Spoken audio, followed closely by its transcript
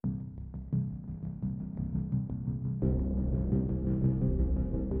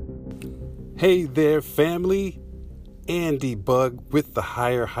Hey there, family. Andy Bug with the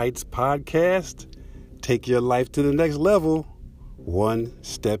Higher Heights podcast. Take your life to the next level, one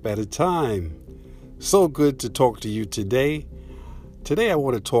step at a time. So good to talk to you today. Today I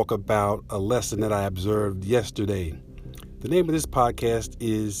want to talk about a lesson that I observed yesterday. The name of this podcast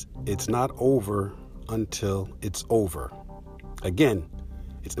is It's Not Over Until It's Over. Again,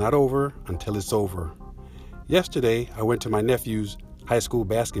 it's not over until it's over. Yesterday, I went to my nephew's high school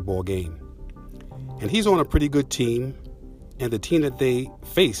basketball game. And he's on a pretty good team, and the team that they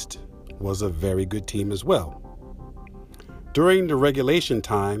faced was a very good team as well. During the regulation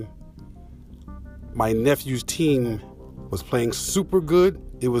time, my nephew's team was playing super good.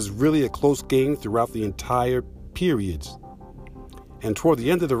 It was really a close game throughout the entire periods. And toward the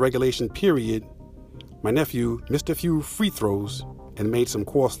end of the regulation period, my nephew missed a few free throws and made some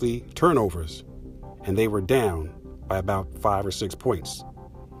costly turnovers, and they were down by about 5 or 6 points.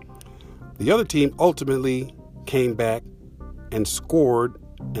 The other team ultimately came back and scored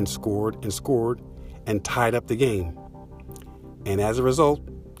and tied up the game. And as a result,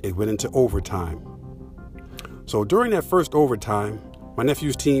 it went into overtime. So during that first overtime, my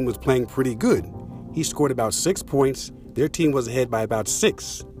nephew's team was playing pretty good. He scored about 6 points. Their team was ahead by about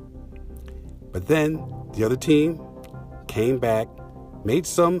 6. But then the other team came back, made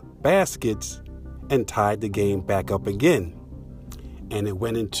some baskets, and tied the game back up again. And it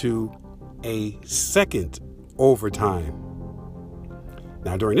went into a second overtime.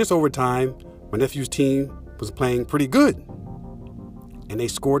 Now, during this overtime, my nephew's team was playing pretty good. And they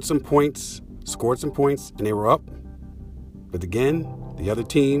scored some points, and they were up. But again, the other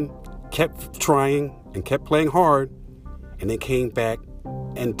team kept trying and kept playing hard, and they came back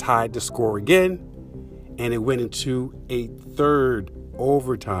and tied the score again, and it went into a third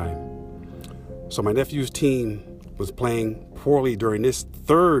overtime. So my nephew's team was playing poorly during this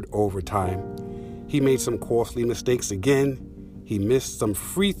third overtime. He made some costly mistakes again. He missed some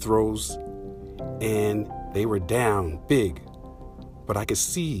free throws, and they were down big. But I could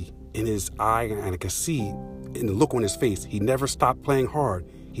see in his eye, and I could see in the look on his face, he never stopped playing hard.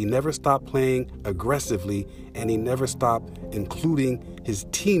 He never stopped playing aggressively, and he never stopped including his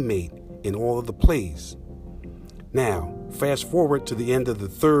teammate in all of the plays. Now, fast forward to the end of the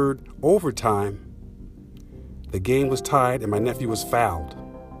third overtime. The game was tied, and my nephew was fouled.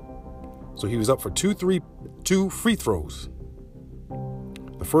 So he was up for two free throws.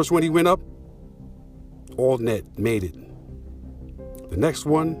 The first one he went up, all net, made it. The next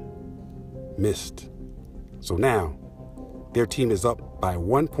one, missed. So now, their team is up by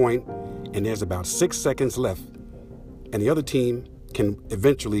 1 point, and there's about 6 seconds left. And the other team can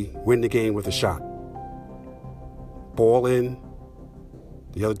eventually win the game with a shot. Ball in.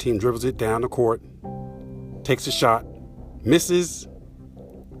 The other team dribbles it down the court. Takes a shot, misses,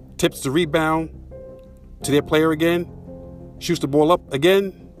 tips the rebound to their player again, shoots the ball up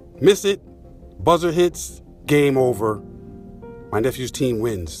again, miss it, buzzer hits, game over. My nephew's team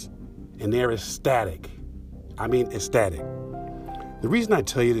wins, and they're ecstatic. I mean, ecstatic. The reason I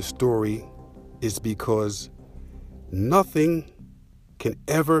tell you this story is because nothing can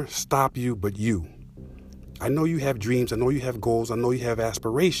ever stop you but you. I know you have dreams, I know you have goals, I know you have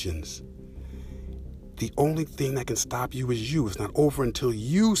aspirations. The only thing that can stop you is you. It's not over until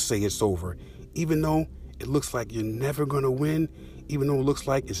you say it's over. Even though it looks like you're never going to win, even though it looks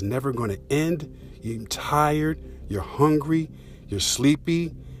like it's never going to end, you're tired, you're hungry, you're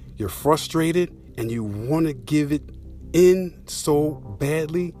sleepy, you're frustrated, and you want to give it in so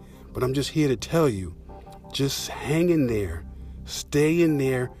badly. But I'm just here to tell you, just hang in there, stay in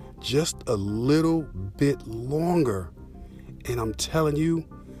there just a little bit longer. And I'm telling you,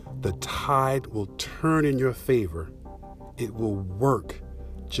 the tide will turn in your favor. It will work.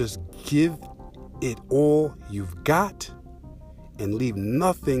 Just give it all you've got and leave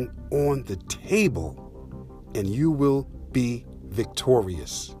nothing on the table, and you will be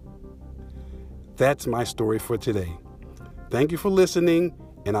victorious. That's my story for today. Thank you for listening,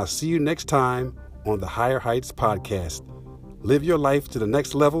 and I'll see you next time on the Higher Heights podcast. Live your life to the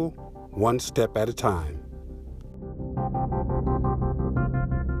next level, one step at a time.